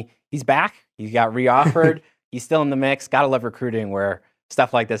Academy. He's back. He got reoffered. He's still in the mix. Gotta love recruiting where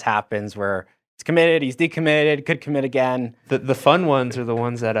stuff like this happens, where he's committed, he's decommitted, could commit again. The fun ones are the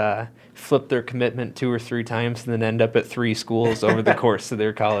ones that flip their commitment 2 or 3 times and then end up at 3 schools over the course of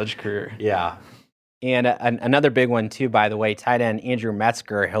their college career. Yeah. And another big one, too, by the way, tight end Andrew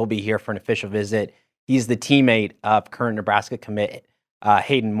Metzger. He'll be here for an official visit. He's the teammate of current Nebraska commit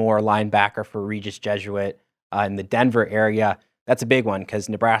Hayden Moore, linebacker for Regis Jesuit in the Denver area. That's a big one because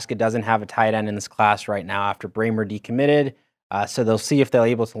Nebraska doesn't have a tight end in this class right now after Bramer decommitted. So they'll see if they're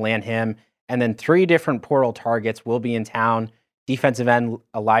able to land him. And then 3 different portal targets will be in town. Defensive end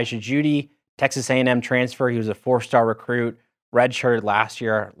Elijah Judy, Texas A&M transfer. He was a 4-star recruit, redshirted last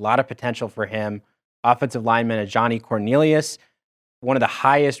year. A lot of potential for him. Offensive lineman Johnny Cornelius, one of the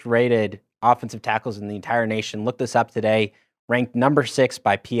highest rated offensive tackles in the entire nation. Looked this up today. Ranked number 6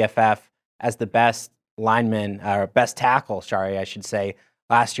 by PFF as the best lineman, or best tackle, I should say,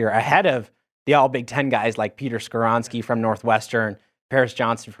 last year, ahead of the all Big Ten guys like Peter Skoronski from Northwestern, Paris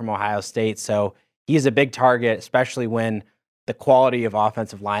Johnson from Ohio State. So he's a big target, especially when the quality of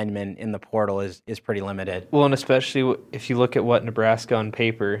offensive linemen in the portal is pretty limited. Well, and especially if you look at what Nebraska on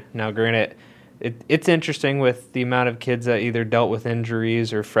paper, now granted, it's interesting with the amount of kids that either dealt with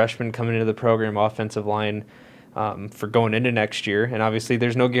injuries or freshmen coming into the program offensive line for going into next year. And obviously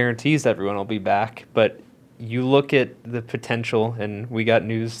there's no guarantees everyone will be back, but you look at the potential, and we got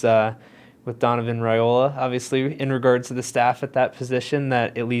news with Donovan Raiola, obviously, in regards to the staff at that position,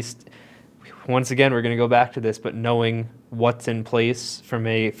 that at least, once again, we're going to go back to this, but knowing what's in place from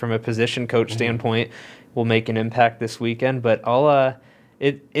a position coach standpoint will make an impact this weekend. But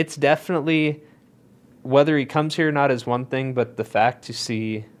it's definitely, whether he comes here or not is one thing, but the fact to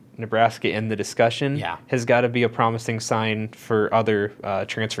see Nebraska in the discussion has got to be a promising sign for other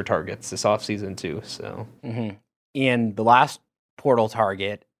transfer targets this offseason too. So, And the last portal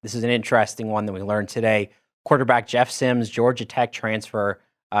target, this is an interesting one that we learned today. Quarterback Jeff Sims, Georgia Tech transfer.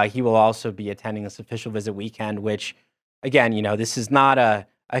 He will also be attending this official visit weekend, which, again, this is not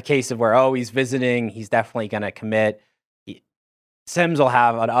a case of where, he's visiting. He's definitely going to commit. Sims will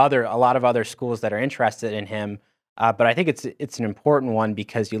have a lot of other schools that are interested in him. But I think it's an important one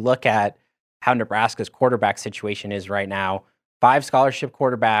because you look at how Nebraska's quarterback situation is right now. 5 scholarship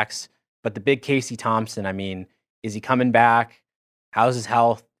quarterbacks, but the big Casey Thompson, is he coming back? How's his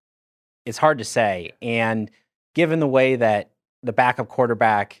health? It's hard to say. And given the way that the backup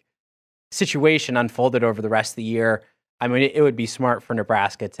quarterback situation unfolded over the rest of the year, it would be smart for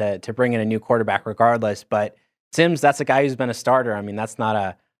Nebraska to bring in a new quarterback regardless. But Sims, that's a guy who's been a starter. That's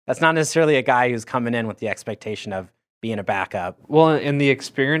not necessarily a guy who's coming in with the expectation of being a backup. Well, and the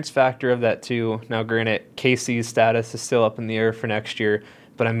experience factor of that too. Now, granted, Casey's status is still up in the air for next year,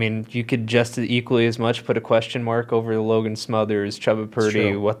 but you could just equally as much put a question mark over Logan Smothers, Chubba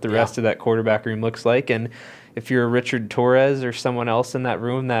Purdy, what the rest of that quarterback room looks like. And if you're a Richard Torres or someone else in that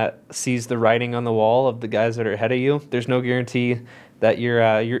room that sees the writing on the wall of the guys that are ahead of you, there's no guarantee that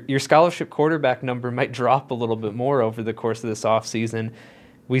your scholarship quarterback number might drop a little bit more over the course of this offseason.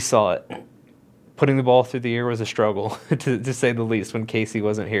 We saw it. Putting the ball through the air was a struggle, to say the least, when Casey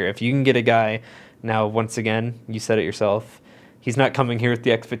wasn't here. If you can get a guy, now, once again, you said it yourself, he's not coming here with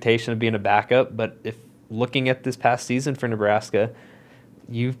the expectation of being a backup, but if looking at this past season for Nebraska,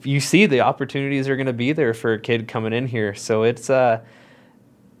 you see the opportunities are going to be there for a kid coming in here. So it's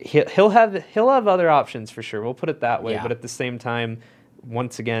he'll have other options for sure. We'll put it that way. But at the same time,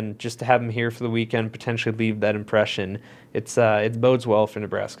 once again, just to have him here for the weekend, potentially leave that impression, it bodes well for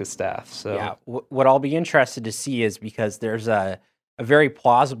Nebraska staff. So what I'll be interested to see is, because there's a very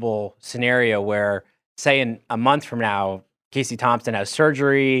plausible scenario where, say, in a month from now, Casey Thompson has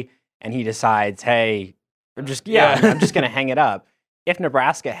surgery and he decides, hey, I'm just going to hang it up. If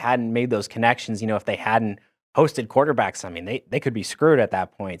Nebraska hadn't made those connections, if they hadn't hosted quarterbacks, they could be screwed at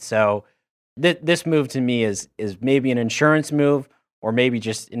that point. So this move to me is maybe an insurance move, or maybe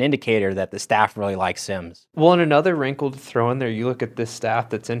just an indicator that the staff really likes Sims. Well, and another wrinkle to throw in there, you look at this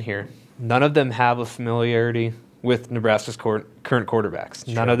staff that's in here. None of them have a familiarity with Nebraska's current quarterbacks.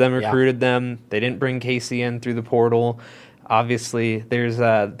 None of them recruited them. They didn't bring Casey in through the portal. Obviously, there's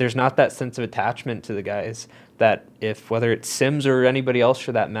not that sense of attachment to the guys that, if whether it's Sims or anybody else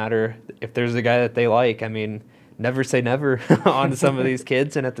for that matter, if there's a guy that they like, never say never on some of these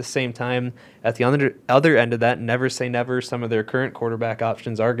kids. And at the same time, at the other end of that, never say never. Some of their current quarterback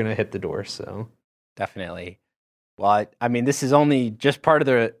options are going to hit the door. So definitely. Well, this is only just part of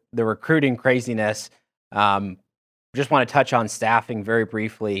the recruiting craziness. Just want to touch on staffing very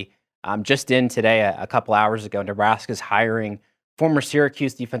briefly. Just in today, a couple hours ago, Nebraska's hiring former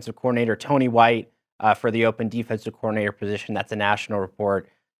Syracuse defensive coordinator Tony White for the open defensive coordinator position. That's a national report.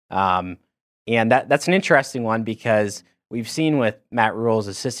 And that's an interesting one because we've seen with Matt Rule's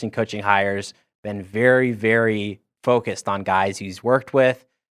assistant coaching hires been very, very focused on guys he's worked with,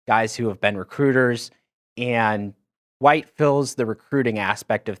 guys who have been recruiters, and White fills the recruiting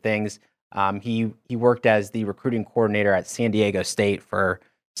aspect of things. He worked as the recruiting coordinator at San Diego State for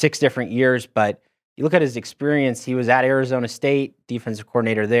 6 different years, but you look at his experience, he was at Arizona State, defensive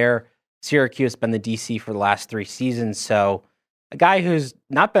coordinator there. Syracuse, been the DC for the last 3 seasons, so a guy who's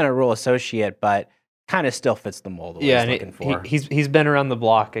not been a Rule associate, but kind of still fits the mold of what he's looking for. He's been around the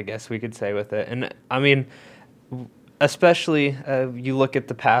block, I guess we could say, with it. And I mean, especially you look at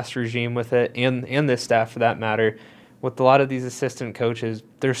the past regime with it, and this staff for that matter, with a lot of these assistant coaches,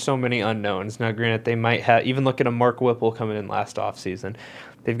 there's so many unknowns. Now, granted, they might have, even look at a Mark Whipple coming in last offseason.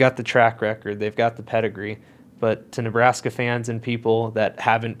 They've got the track record, they've got the pedigree. But to Nebraska fans and people that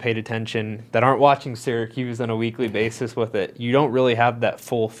haven't paid attention, that aren't watching Syracuse on a weekly basis with it, you don't really have that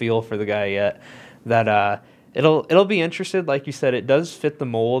full feel for the guy yet. That it'll be interesting. Like you said, it does fit the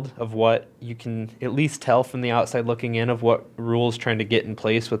mold of what you can at least tell from the outside looking in of what Rule's trying to get in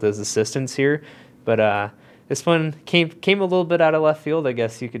place with his assistants here. But this one came a little bit out of left field, I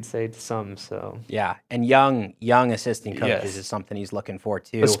guess you could say, to some. So yeah, and young assistant coaches is something he's looking for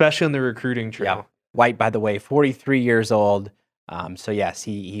too, especially in the recruiting trail. Yeah. White, by the way, 43 years old. So yes,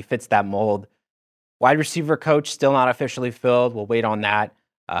 he fits that mold. Wide receiver coach still not officially filled. We'll wait on that.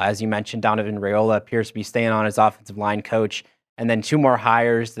 As you mentioned, Donovan Raiola appears to be staying on as offensive line coach. And then 2 more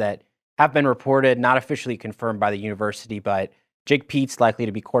hires that have been reported, not officially confirmed by the university, but Jake Pete's likely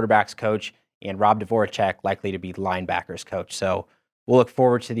to be quarterback's coach and Rob Dvoracek likely to be linebackers coach. So we'll look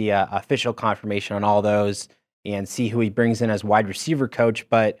forward to the official confirmation on all those and see who he brings in as wide receiver coach.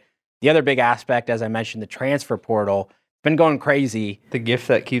 But the other big aspect, as I mentioned, the transfer portal, been going crazy. The gift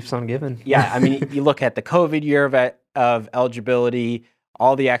that keeps on giving. Yeah, I mean, you look at the COVID year of eligibility,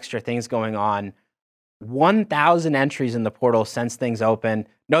 all the extra things going on. 1,000 entries in the portal since things open.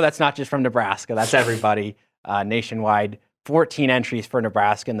 No, that's not just from Nebraska. That's everybody nationwide. 14 entries for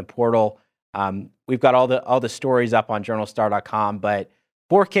Nebraska in the portal. We've got all the stories up on journalstar.com, but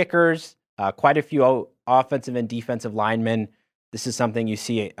 4 kickers, quite a few offensive and defensive linemen. This is something you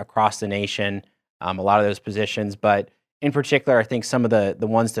see across the nation, a lot of those positions. But in particular, I think some of the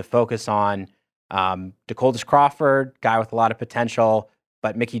ones to focus on, DeColdis Crawford, guy with a lot of potential,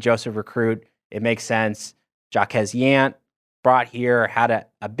 but Mickey Joseph recruit, it makes sense. Jaquez Yant, brought here, had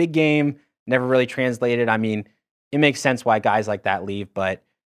a big game, never really translated. I mean, it makes sense why guys like that leave, but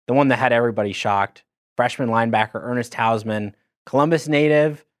the one that had everybody shocked, freshman linebacker Ernest Hausman, Columbus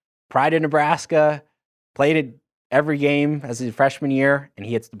native, pride of Nebraska, played it every game as his freshman year, and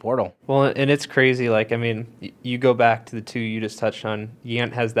he hits the portal. Well, and it's crazy. Like, I mean, you go back to the 2 you just touched on.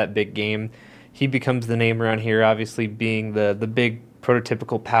 Yant has that big game. He becomes the name around here, obviously being the big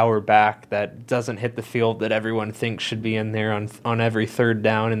prototypical power back that doesn't hit the field that everyone thinks should be in there on every 3rd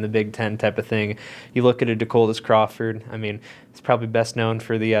down in the Big Ten type of thing. You look at a DeColdis Crawford. I mean, he's probably best known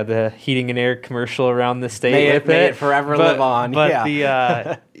for the heating and air commercial around the state. May it forever live on. But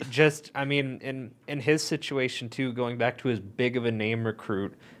yeah. I mean, in his situation too, going back to his big of a name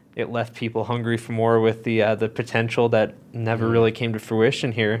recruit, it left people hungry for more with the potential that never really came to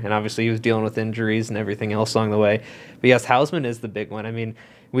fruition here. And obviously he was dealing with injuries and everything else along the way. But yes, Hausman is the big one. I mean,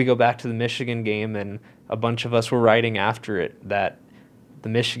 we go back to the Michigan game, and a bunch of us were writing after it that the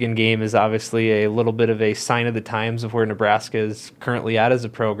Michigan game is obviously a little bit of a sign of the times of where Nebraska is currently at as a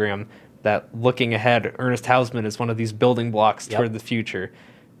program, that looking ahead, Ernest Hausman is one of these building blocks toward the future.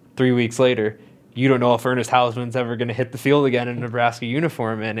 3 weeks later, you don't know if Ernest Hausman's ever going to hit the field again in a Nebraska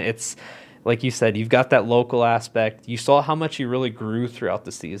uniform. And it's, like you said, you've got that local aspect. You saw how much he really grew throughout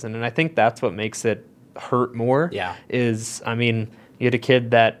the season. And I think that's what makes it hurt more. Yeah. Is, I mean, you had a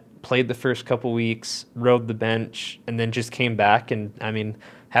kid that played the first couple weeks, rode the bench, and then just came back and, I mean,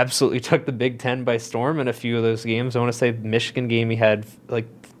 absolutely took the Big Ten by storm in a few of those games. I want to say the Michigan game, he had like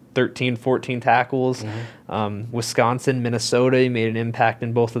 13, 14 tackles. Wisconsin, Minnesota, he made an impact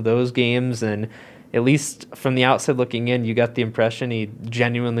in both of those games. And at least from the outside looking in, you got the impression he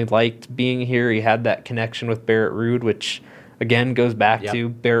genuinely liked being here. He had that connection with Barrett Ruud, which, again, goes back to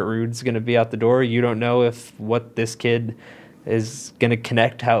Barrett Ruud's going to be out the door. You don't know if what this kid is going to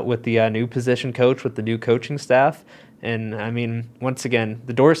connect out with the new position coach, with the new coaching staff. And, I mean, once again,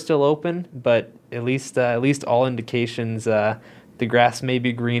 the door's still open, but at least all indications the grass may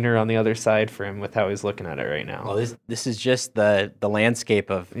be greener on the other side for him with how he's looking at it right now. Well, this is just the landscape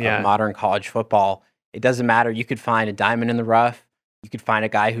of modern college football. It doesn't matter. You could find a diamond in the rough. you could find a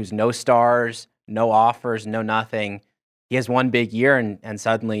guy who's no stars, no offers, no nothing. He has one big year and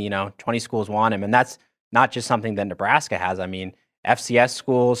suddenly, 20 schools want him. And that's not just something that Nebraska has. I mean, FCS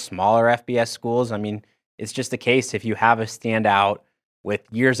schools, smaller FBS schools. I mean, it's just a case if you have a standout with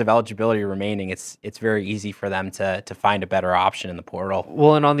years of eligibility remaining, it's very easy for them to find a better option in the portal.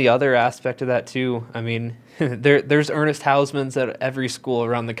 Well, and on the other aspect of that too, I mean, there's Ernest Hausmans at every school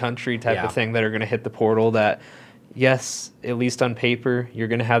around the country type of thing that are going to hit the portal that, yes, at least on paper, you're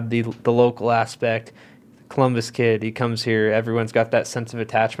going to have the local aspect. Columbus kid, he comes here, everyone's got that sense of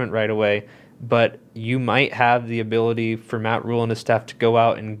attachment right away. But you might have the ability for Matt Rule and his staff to go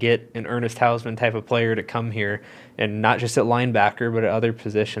out and get an Ernest Hausman type of player to come here, and not just at linebacker, but at other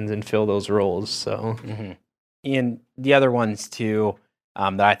positions and fill those roles. So, And the other ones too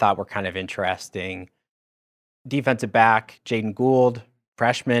that I thought were kind of interesting. Defensive back Jaden Gould,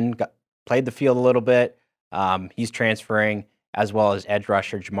 freshman, played the field a little bit. He's transferring, as well as edge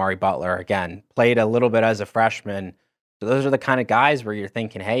rusher Jamari Butler. Again, played a little bit as a freshman. So those are the kind of guys where you're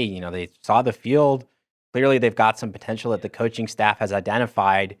thinking, hey, they saw the field. Clearly, they've got some potential that the coaching staff has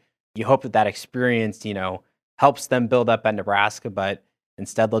identified. You hope that experience, helps them build up at Nebraska, but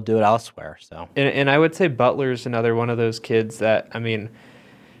instead they'll do it elsewhere. So, and I would say Butler's another one of those kids that, I mean,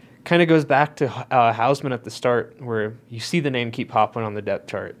 kind of goes back to Hausman at the start, where you see the name keep popping on the depth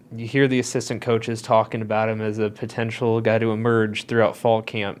chart. You hear the assistant coaches talking about him as a potential guy to emerge throughout fall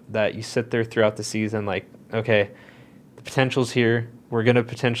camp, that you sit there throughout the season like, okay, the potential's here. We're going to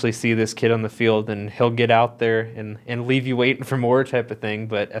potentially see this kid on the field, and he'll get out there and leave you waiting for more type of thing.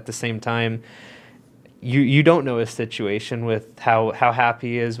 But at the same time, you don't know his situation with how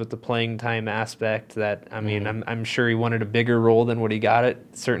happy he is with the playing time aspect. That, I mean, I'm sure he wanted a bigger role than what he got at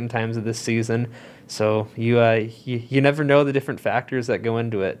certain times of this season. So you never know the different factors that go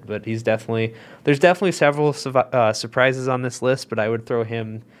into it. But there's definitely several surprises on this list, but I would throw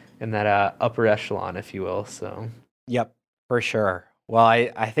him in that upper echelon, if you will. So. Yep, for sure. Well,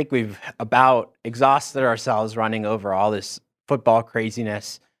 I think we've about exhausted ourselves running over all this football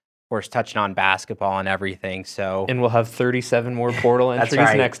craziness, of course, touching on basketball and everything. So, and we'll have 37 more portal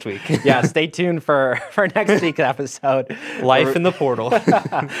entries next week. Yeah, stay tuned for next week's episode. Life in the portal.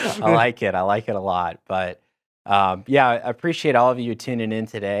 I like it a lot. But I appreciate all of you tuning in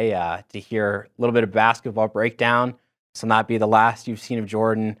today to hear a little bit of basketball breakdown. This will not be the last you've seen of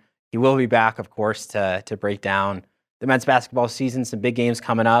Jordan. He will be back, of course, to break down the men's basketball season. Some big games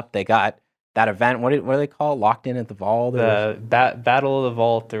coming up. They got that event. What do they call it? Locked in at the Vault? The Battle of the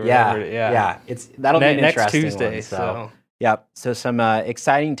Vault. Or whatever. Yeah. That'll be an interesting next Tuesday. One, so. Yep. So some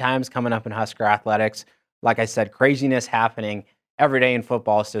exciting times coming up in Husker athletics. Like I said, craziness happening every day in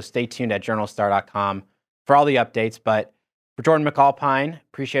football. So stay tuned at journalstar.com for all the updates. But for Jordan McAlpine,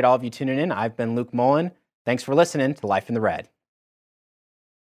 appreciate all of you tuning in. I've been Luke Mullen. Thanks for listening to Life in the Red.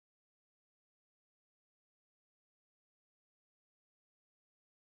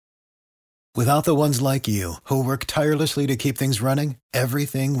 Without the ones like you, who work tirelessly to keep things running,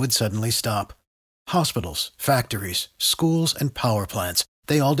 everything would suddenly stop. Hospitals, factories, schools, and power plants,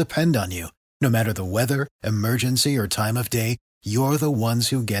 they all depend on you. No matter the weather, emergency, or time of day, you're the ones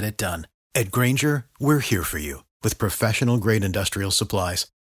who get it done. At Grainger, we're here for you with professional-grade industrial supplies.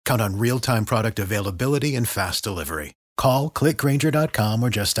 Count on real-time product availability and fast delivery. Call, click Grainger.com, or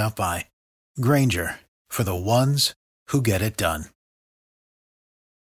just stop by. Grainger, for the ones who get it done.